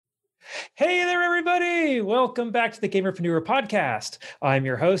Hey there, everybody! Welcome back to the Gamerpreneur podcast. I'm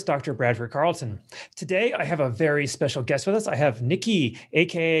your host, Dr. Bradford Carlton. Today, I have a very special guest with us. I have Nikki,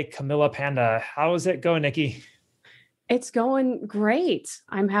 aka CamillaPanda. How's it going, Nikki? It's going great.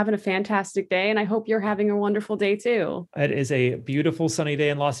 I'm having a fantastic day, and I hope you're having a wonderful day too. It is a beautiful sunny day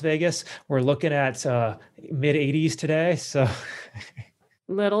in Las Vegas. We're looking at mid 80s today. So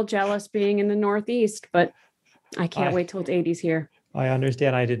Little jealous being in the Northeast, but I can't I, wait till it's 80s here. I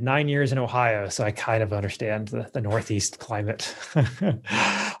understand. I did 9 years in Ohio, so I kind of understand the Northeast climate.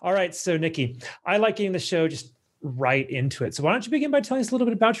 All right. So, Nikki, I like getting the show just right into it. So, why don't you begin by telling us a little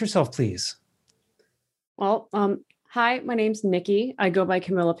bit about yourself, please? Well, hi, my name's Nikki. I go by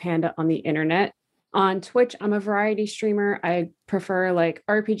CamillaPanda on the internet. On Twitch, I'm a variety streamer. I prefer like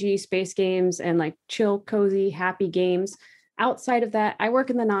RPG, space games, and like chill, cozy, happy games. Outside of that, I work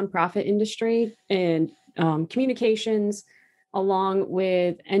in the nonprofit industry in communications, along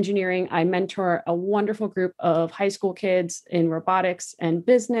with engineering. I mentor a wonderful group of high school kids in robotics and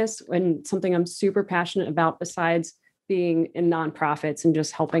business, and something I'm super passionate about besides being in nonprofits and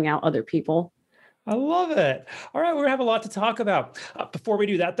just helping out other people. I love it. All right, we're gonna have a lot to talk about. Before we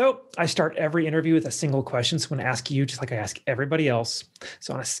do that, though, I start every interview with a single question. So I'm gonna ask you, just like I ask everybody else.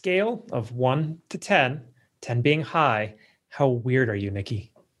 So on a scale of 1 to 10, 10 being high, how weird are you, Nikki?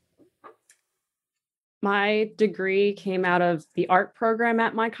 My degree came out of the art program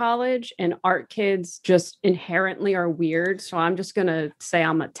at my college, and art kids just inherently are weird. So I'm just going to say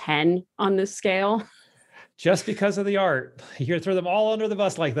I'm a 10 on this scale. Just because of the art, you're gonna throw them all under the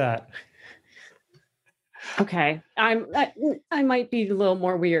bus like that. Okay. I might be a little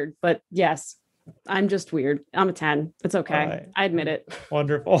more weird, but yes, I'm just weird. I'm a 10. It's All okay. right. I admit it.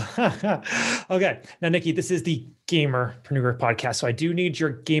 Wonderful. Okay. Now, Nikki, this is the Gamerpreneur podcast. So I do need your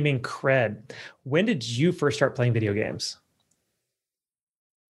gaming cred. When did you first start playing video games?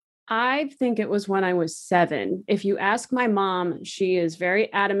 I think it was when I was 7. If you ask my mom, she is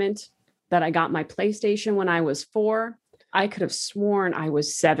very adamant that I got my PlayStation when I was 4. I could have sworn I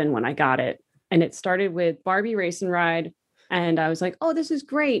was 7 when I got it. And it started with Barbie Race and Ride. And I was like, oh, this is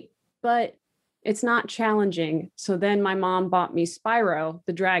great, but it's not challenging. So then my mom bought me Spyro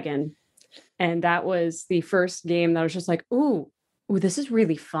the Dragon. And that was the first game that I was just like, ooh, this is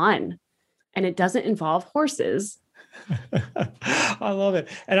really fun. And it doesn't involve horses. I love it.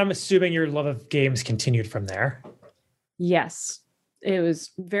 And I'm assuming your love of games continued from there. Yes, it was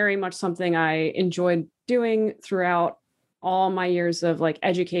very much something I enjoyed doing throughout all my years of like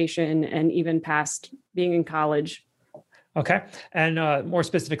education and even past being in college. Okay. And more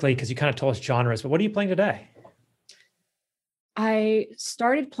specifically, because you kind of told us genres, but what are you playing today? I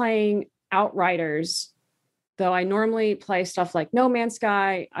started playing Outriders, though I normally play stuff like No Man's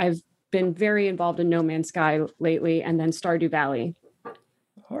Sky. I've been very involved in No Man's Sky lately, and then Stardew Valley.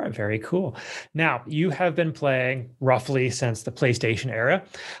 All right, very cool. Now, you have been playing roughly since the PlayStation era.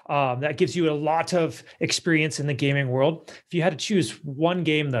 That gives you a lot of experience in the gaming world. If you had to choose one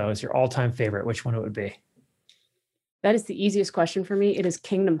game, though, as your all-time favorite, which one it would be? That is the easiest question for me. It is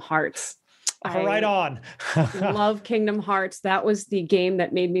Kingdom Hearts. Right on. Love Kingdom Hearts. That was the game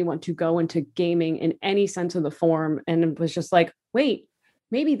that made me want to go into gaming in any sense of the form. And it was just like, wait,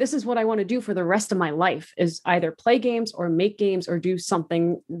 maybe this is what I want to do for the rest of my life, is either play games or make games or do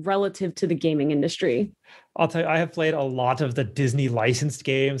something relative to the gaming industry. I'll tell you, I have played a lot of the Disney licensed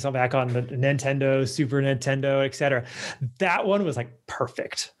games. I'm back on the Nintendo, Super Nintendo, etc. That one was like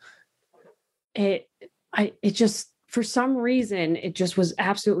perfect. It just, for some reason, it just was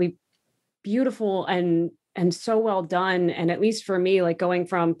absolutely beautiful and so well done. And at least for me, like going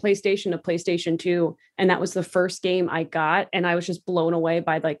from PlayStation to PlayStation 2, and that was the first game I got, and I was just blown away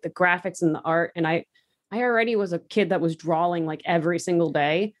by like the graphics and the art. And I already was a kid that was drawing like every single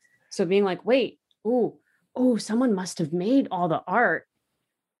day. So being like, wait, someone must have made all the art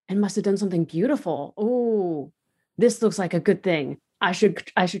and must have done something beautiful. Oh, this looks like a good thing. I should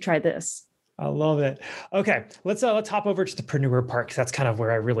try this. I love it. Okay, let's hop over to the preneur part, because that's kind of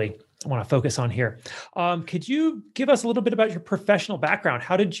where I really want to focus on here. Could you give us a little bit about your professional background?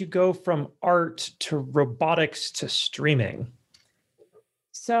 How did you go from art to robotics to streaming?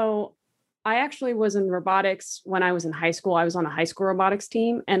 So I actually was in robotics when I was in high school. I was on a high school robotics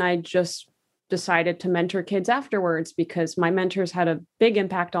team, and I just decided to mentor kids afterwards because my mentors had a big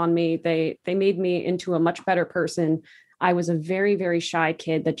impact on me. They made me into a much better person. I was a very, very shy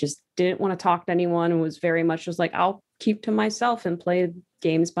kid that just didn't want to talk to anyone and was very much just like, I'll keep to myself and play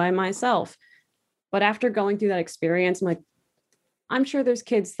games by myself. But after going through that experience, I'm like, I'm sure there's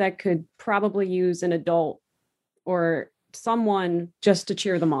kids that could probably use an adult or someone just to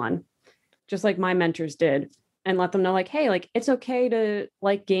cheer them on, just like my mentors did. and let them know like, hey, like it's okay to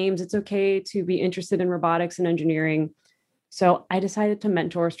like games. It's okay to be interested in robotics and engineering. So I decided to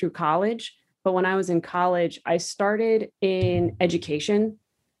mentor through college. But when I was in college, I started in education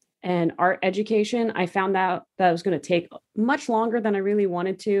and art education. I found out that it was going to take much longer than I really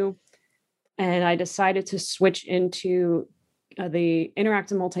wanted to. And I decided to switch into the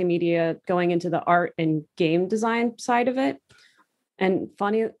interactive multimedia, going into the art and game design side of it. And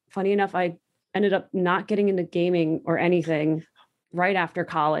funny enough, I ended up not getting into gaming or anything right after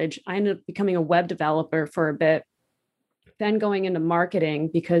college. I ended up becoming a web developer for a bit, then going into marketing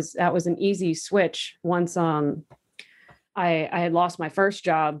because that was an easy switch once I had lost my first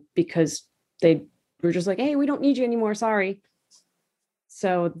job because they were just like, hey, we don't need you anymore. Sorry.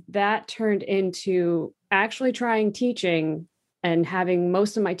 So that turned into actually trying teaching and having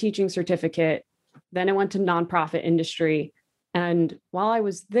most of my teaching certificate. Then I went to nonprofit industry. And while I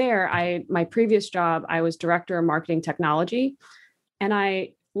was there, my previous job, I was director of marketing technology. And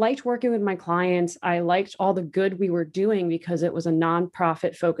I liked working with my clients. I liked all the good we were doing because it was a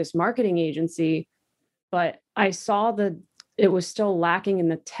nonprofit focused marketing agency. But I saw that it was still lacking in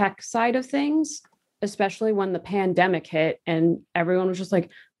the tech side of things, especially when the pandemic hit and everyone was just like,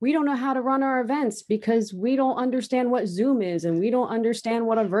 we don't know how to run our events because we don't understand what Zoom is and we don't understand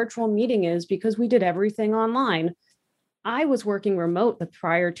what a virtual meeting is because we did everything online. I was working remote the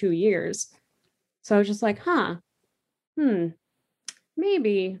prior 2 years. So I was just like,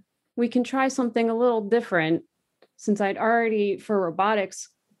 maybe we can try something a little different since I'd already for robotics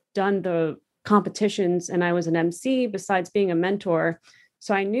done the competitions and I was an MC besides being a mentor.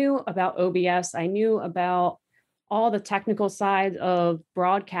 So I knew about OBS. I knew about all the technical side of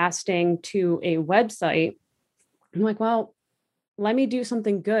broadcasting to a website. I'm like, well, let me do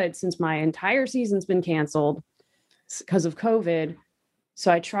something good since my entire season's been canceled because of COVID.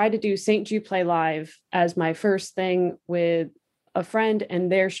 So I tried to do St. Jude Play Live as my first thing with a friend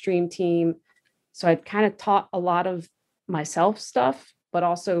and their stream team. So I kind of taught a lot of myself stuff, but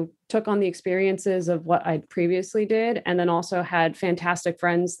also took on the experiences of what I'd previously did. And then also had fantastic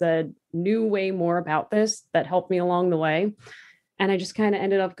friends that knew way more about this that helped me along the way. And I just kind of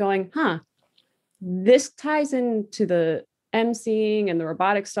ended up going, this ties into the emceeing and the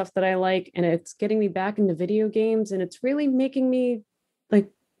robotic stuff that I like. And it's getting me back into video games. And it's really making me like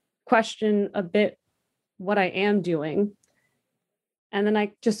question a bit what I am doing. And then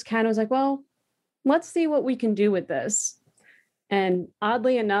I just kind of was like, well, let's see what we can do with this. And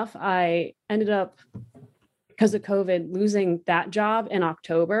oddly enough, I ended up, because of COVID, losing that job in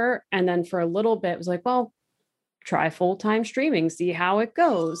October. And then for a little bit, was like, well, try full-time streaming, see how it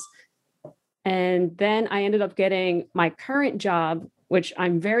goes. And then I ended up getting my current job, which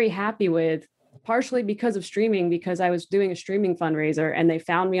I'm very happy with, partially because of streaming, because I was doing a streaming fundraiser and they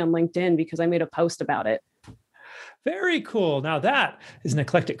found me on LinkedIn because I made a post about it. Very cool. Now that is an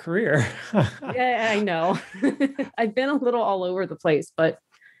eclectic career. Yeah, I know. I've been a little all over the place, but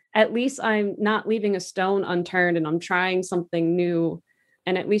at least I'm not leaving a stone unturned and I'm trying something new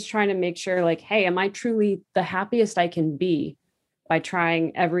and at least trying to make sure like, hey, am I truly the happiest I can be by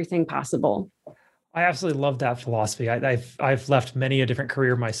trying everything possible? I absolutely love that philosophy. I've left many a different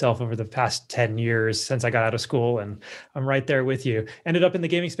career myself over the past 10 years since I got out of school, and I'm right there with you. Ended up in the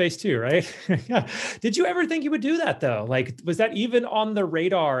gaming space too, right? Yeah. Did you ever think you would do that though? Like, was that even on the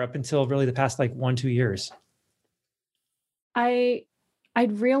radar up until really the past like 1, 2 years? I'd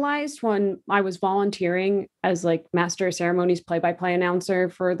realized when I was volunteering as like master of ceremonies play-by-play announcer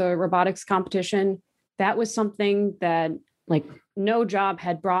for the robotics competition, that was something that like no job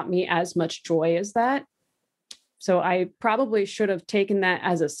had brought me as much joy as that. So I probably should have taken that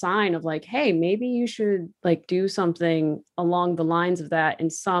as a sign of like, hey, maybe you should like do something along the lines of that in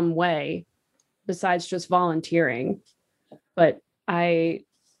some way besides just volunteering. But I'd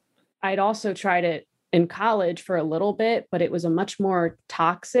also tried it in college for a little bit, but it was a much more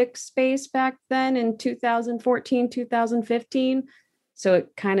toxic space back then in 2014, 2015. So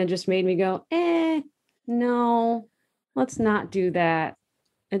it kind of just made me go, no, let's not do that.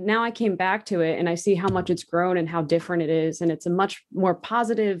 And now I came back to it and I see how much it's grown and how different it is. And it's a much more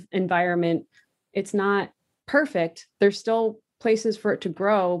positive environment. It's not perfect. There's still places for it to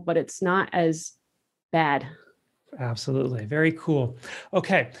grow, but it's not as bad. Absolutely. Very cool.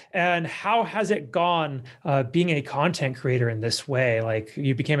 Okay. And how has it gone being a content creator in this way? Like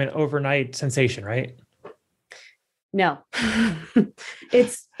you became an overnight sensation, right? No.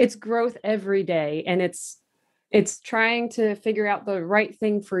 It's growth every day and it's trying to figure out the right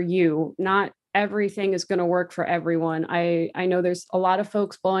thing for you. Not everything is going to work for everyone. I know there's a lot of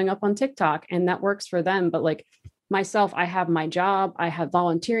folks blowing up on TikTok and that works for them, but like myself, I have my job, I have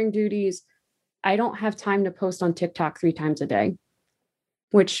volunteering duties. I don't have time to post on TikTok 3 times a day,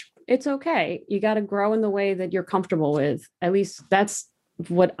 which it's okay. You got to grow in the way that you're comfortable with. At least that's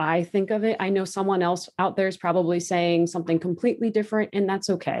what I think of it. I know someone else out there is probably saying something completely different, and that's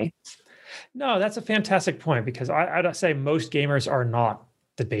okay. No, that's a fantastic point because I'd say most gamers are not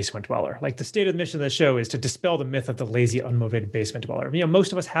the basement dweller. Like the state of the mission of the show is to dispel the myth of the lazy, unmotivated basement dweller.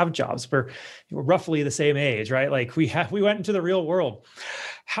 Most of us have jobs. We're roughly the same age, right? Like we went into the real world.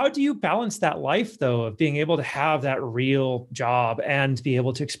 How do you balance that life though, of being able to have that real job and be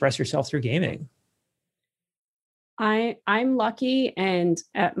able to express yourself through gaming? I'm lucky, and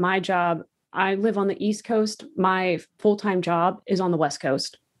at my job, I live on the East Coast. My full-time job is on the West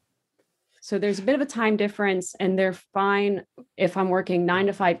Coast. So there's a bit of a time difference, and they're fine if I'm working 9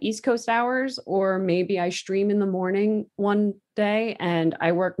 to 5 East Coast hours, or maybe I stream in the morning one day and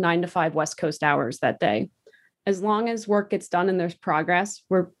I work 9 to 5 West Coast hours that day. As long as work gets done and there's progress,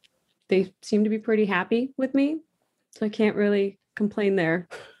 they seem to be pretty happy with me. So I can't really complain there.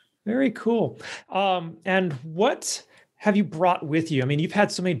 Very cool. And what have you brought with you? I mean, you've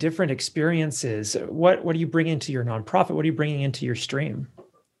had so many different experiences. What are you bringing to your nonprofit? What are you bringing into your stream?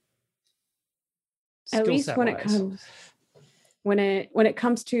 At Skill least set wise. when it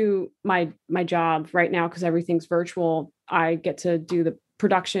comes to my job right now, because everything's virtual, I get to do the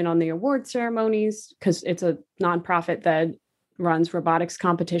production on the award ceremonies because it's a nonprofit that runs robotics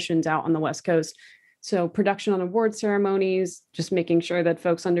competitions out on the West Coast. So production on award ceremonies, just making sure that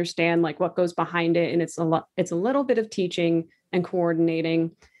folks understand like what goes behind it, and it's a little bit of teaching and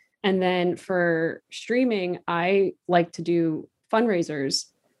coordinating. And then for streaming, I like to do fundraisers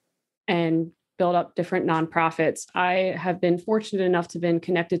and build up different nonprofits. I have been fortunate enough to have been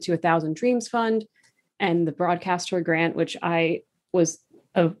connected to 1,000 Dreams Fund and the Broadcaster Grant, which I was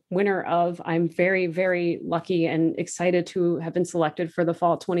a winner of. I'm very, very lucky and excited to have been selected for the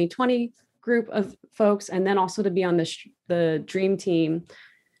fall 2020 group of folks, and then also to be on the Dream Team.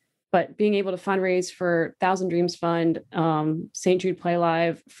 But being able to fundraise for 1,000 Dreams Fund, St. Jude Play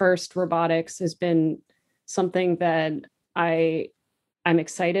Live, First Robotics has been something that I'm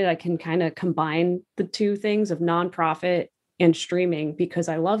excited. I can kind of combine the two things of nonprofit and streaming because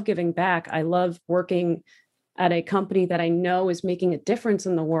I love giving back. I love working at a company that I know is making a difference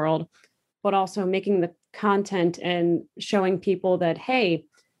in the world, but also making the content and showing people that, hey,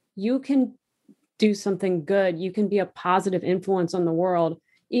 you can do something good. You can be a positive influence on the world,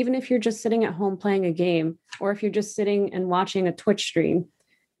 even if you're just sitting at home playing a game, or if you're just sitting and watching a Twitch stream,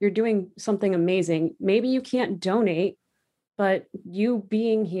 you're doing something amazing. Maybe you can't donate, but you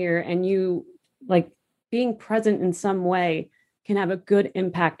being here and you like being present in some way can have a good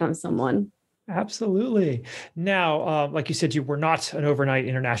impact on someone. Absolutely. Now, like you said, you were not an overnight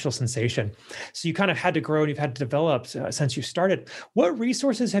international sensation. So you kind of had to grow and you've had to develop since you started. What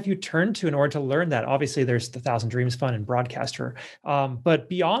resources have you turned to in order to learn that? Obviously, there's the 1,000 Dreams Fund and Broadcaster. But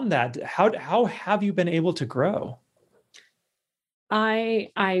beyond that, how have you been able to grow?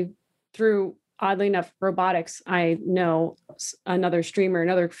 I through oddly enough robotics, I know another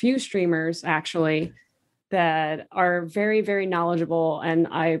few streamers actually that are very, very knowledgeable. And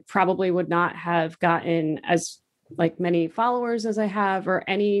I probably would not have gotten as like many followers as I have or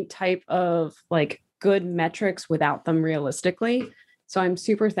any type of like good metrics without them realistically. So I'm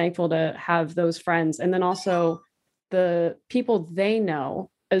super thankful to have those friends. And then also the people they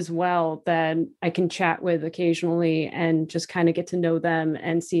know as well that I can chat with occasionally and just kind of get to know them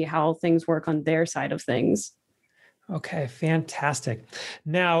and see how things work on their side of things. Okay, fantastic.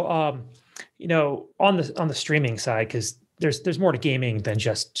 Now, on the streaming side, because there's more to gaming than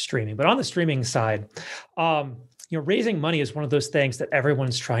just streaming, but on the streaming side, raising money is one of those things that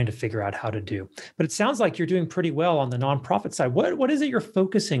everyone's trying to figure out how to do. But it sounds like you're doing pretty well on the nonprofit side. What is it you're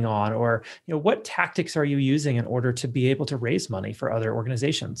focusing on, or what tactics are you using in order to be able to raise money for other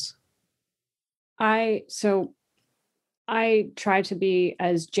organizations? So I try to be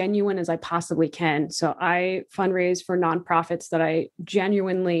as genuine as I possibly can. So I fundraise for nonprofits that I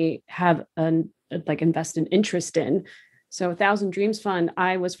genuinely have like invested interest in. So 1,000 Dreams Fund,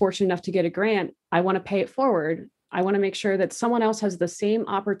 I was fortunate enough to get a grant. I want to pay it forward. I want to make sure that someone else has the same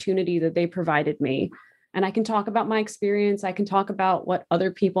opportunity that they provided me. And I can talk about my experience. I can talk about what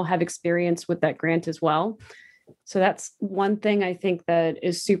other people have experienced with that grant as well. So that's one thing I think that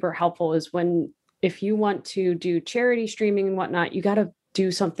is super helpful is if you want to do charity streaming and whatnot, you got to do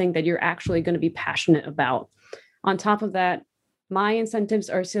something that you're actually going to be passionate about. On top of that, my incentives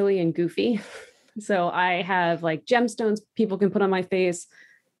are silly and goofy. So I have like gemstones people can put on my face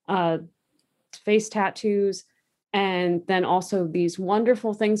tattoos, and then also these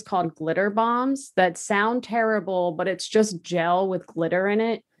wonderful things called glitter bombs that sound terrible, but it's just gel with glitter in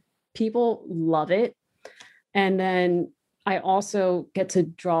it. people love it. And then I also get to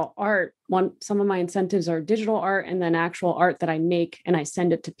draw art. Some of my incentives are digital art and then actual art that I make and I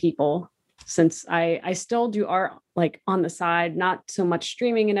send it to people. Since I still do art like on the side, not so much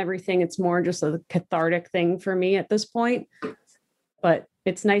streaming and everything. It's more just a cathartic thing for me at this point. But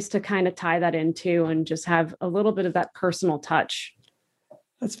it's nice to kind of tie that into and just have a little bit of that personal touch.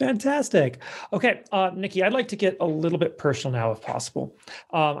 That's fantastic. Okay, Nikki, I'd like to get a little bit personal now, if possible.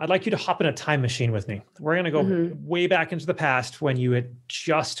 I'd like you to hop in a time machine with me. We're going to go way back into the past when you had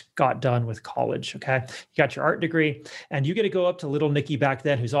just got done with college. Okay, you got your art degree, and you get to go up to little Nikki back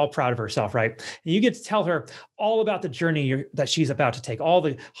then, who's all proud of herself, right? And you get to tell her all about the journey that she's about to take, all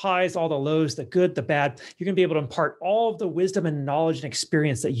the highs, all the lows, the good, the bad. You're going to be able to impart all of the wisdom and knowledge and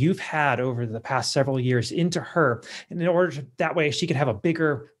experience that you've had over the past several years into her, and in order to, that way she can have a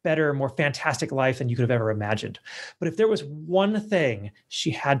bigger, better, more fantastic life than you could have ever imagined. But if there was one thing she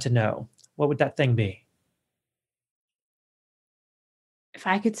had to know, what would that thing be? If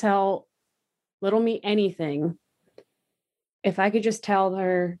I could tell little me anything, if I could just tell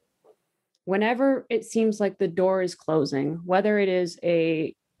her whenever it seems like the door is closing, whether it is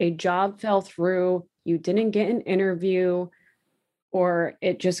a job fell through, you didn't get an interview, or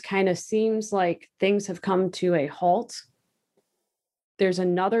it just kind of seems like things have come to a halt, there's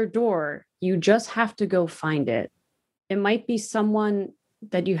another door. You just have to go find it. It might be someone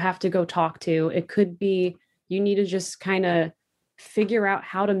that you have to go talk to. It could be you need to just kind of figure out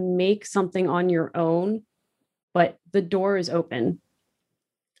how to make something on your own, but the door is open.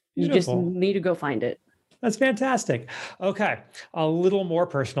 You just Beautiful. need to go find it. That's fantastic. Okay, a little more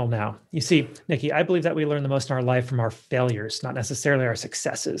personal now. You see, Nikki, I believe that we learn the most in our life from our failures, not necessarily our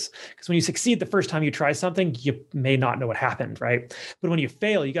successes. Because when you succeed the first time you try something, you may not know what happened, right? But when you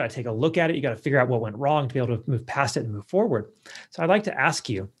fail, you got to take a look at it. You got to figure out what went wrong to be able to move past it and move forward. So I'd like to ask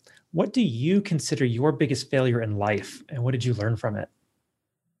you, what do you consider your biggest failure in life, and what did you learn from it?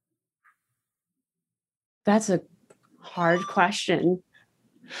 That's a hard question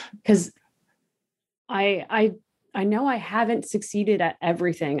because I know I haven't succeeded at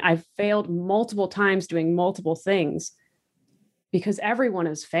everything. I've failed multiple times doing multiple things because everyone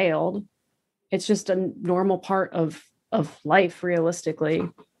has failed. It's just a normal part of life, realistically.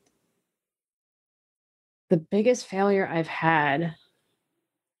 The biggest failure I've had,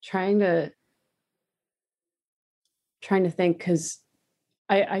 trying to think, because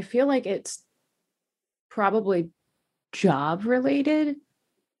I feel like it's probably job related,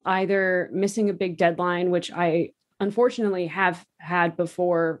 either missing a big deadline, which I unfortunately have had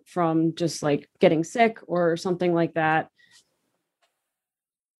before from just like getting sick or something like that.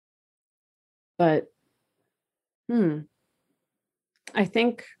 But I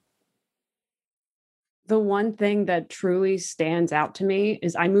think the one thing that truly stands out to me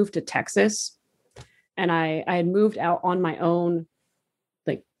is I moved to Texas, and I had moved out on my own,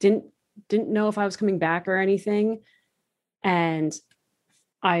 like didn't know if I was coming back or anything. And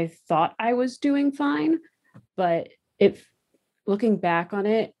I thought I was doing fine, but if looking back on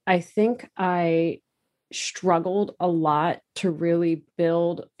it, I think I struggled a lot to really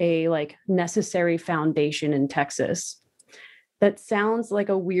build a like necessary foundation in Texas. That sounds like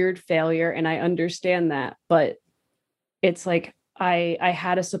a weird failure, and I understand that, but it's like I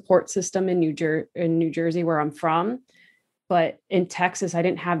had a support system in New Jersey where I'm from, but in Texas I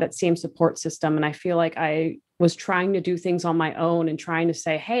didn't have that same support system, and I feel like I was trying to do things on my own and trying to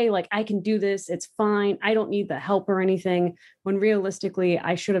say, hey, like I can do this. It's fine. I don't need the help or anything. When realistically,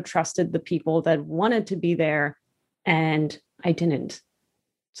 I should have trusted the people that wanted to be there, and I didn't.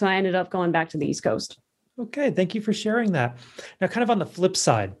 So I ended up going back to the East Coast. Okay, thank you for sharing that. Now, kind of on the flip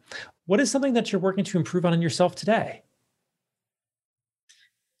side, what is something that you're working to improve on in yourself today?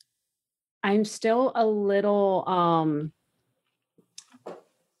 I'm still a little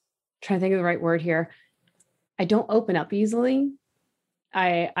trying to think of the right word here. I don't open up easily.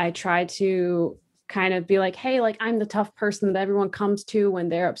 I try to kind of be like, hey, like I'm the tough person that everyone comes to when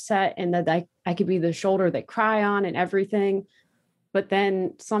they're upset, and that I could be the shoulder they cry on and everything. But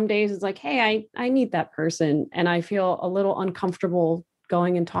then some days it's like, hey, I need that person. And I feel a little uncomfortable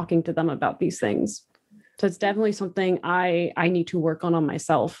going and talking to them about these things. So it's definitely something I need to work on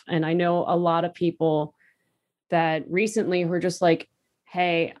myself. And I know a lot of people that recently were just like,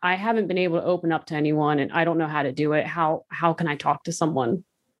 hey, I haven't been able to open up to anyone and I don't know how to do it. How can I talk to someone?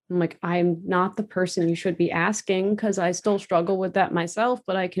 I'm like, I'm not the person you should be asking, because I still struggle with that myself,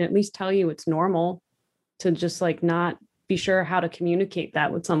 but I can at least tell you it's normal to just like not be sure how to communicate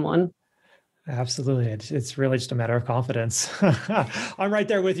that with someone. Absolutely. It's really just a matter of confidence. I'm right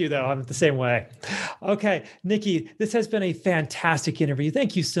there with you, though. I'm the same way. Okay, Nikki, this has been a fantastic interview.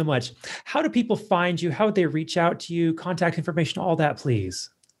 Thank you so much. How do people find you? How would they reach out to you? Contact information, all that, please.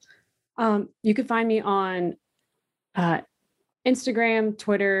 You can find me on uh, Instagram,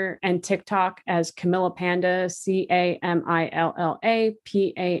 Twitter, and TikTok as CamillaPanda,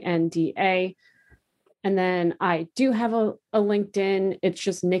 CamillaPanda. And then I do have a LinkedIn. It's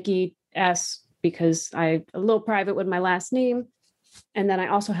just Nikki S because I'm a little private with my last name. And then I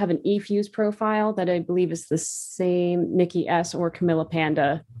also have an eFuse profile that I believe is the same Nikki S or Camilla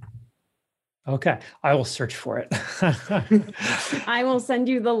Panda. Okay, I will search for it. I will send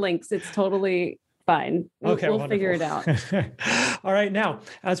you the links. It's totally fine. Okay, We'll figure it wonderful. out. All right, now,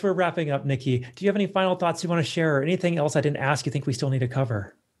 as we're wrapping up, Nikki, do you have any final thoughts you want to share or anything else I didn't ask you think we still need to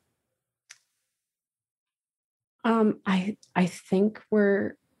cover? I think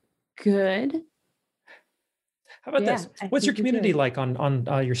we're good. How about Yeah, this? I What's your think we're community good. like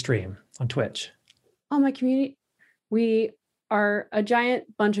on your stream on Twitch? Oh, my community, we are a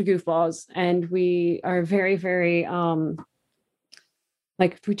giant bunch of goofballs, and we are very, very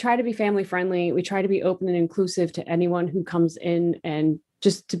like we try to be family friendly. We try to be open and inclusive to anyone who comes in and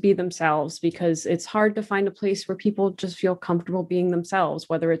just to be themselves, because it's hard to find a place where people just feel comfortable being themselves,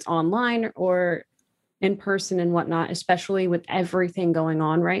 whether it's online or in person and whatnot, especially with everything going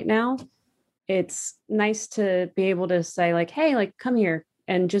on right now. It's nice to be able to say, like, hey, like, come here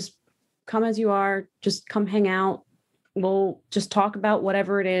and just come as you are, just come hang out. We'll just talk about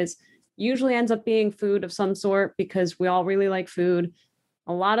whatever it is. Usually ends up being food of some sort because we all really like food.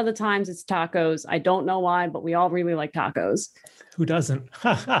 A lot of the times it's tacos. I don't know why, but we all really like tacos. Who doesn't?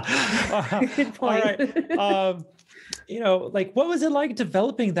 Good All point. right. Like what was it like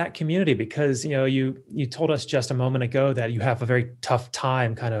developing that community? Because you told us just a moment ago that you have a very tough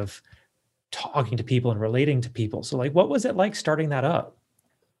time kind of talking to people and relating to people. So like what was it like starting that up?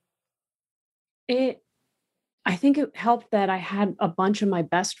 It I think it helped that I had a bunch of my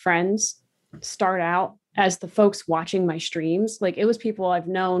best friends start out as the folks watching my streams. Like, it was people I've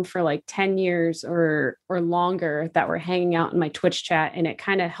known for like 10 years or longer that were hanging out in my Twitch chat, and it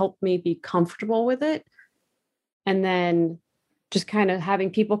kind of helped me be comfortable with it. And then just kind of having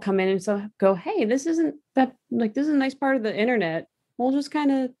people come in and so go, hey, this isn't that, like, this is a nice part of the internet. We'll just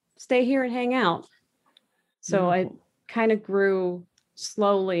kind of stay here and hang out. So I Beautiful. kind of grew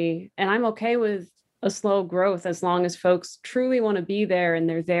slowly, and I'm okay with a slow growth as long as folks truly want to be there and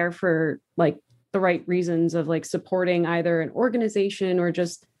they're there for like the right reasons of like supporting either an organization or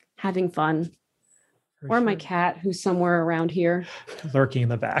just having fun. For Or my sure. cat who's somewhere around here. Lurking in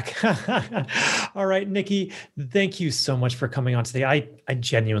the back. All right, Nikki, thank you so much for coming on today. I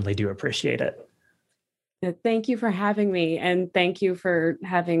genuinely do appreciate it. Thank you for having me, and thank you for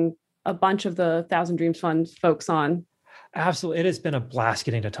having a bunch of the Thousand Dreams Fund folks on. Absolutely. It has been a blast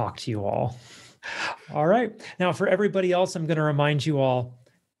getting to talk to you all. All right. Now, for everybody else, I'm going to remind you all,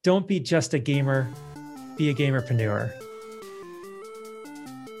 don't be just a gamer, be a gamerpreneur.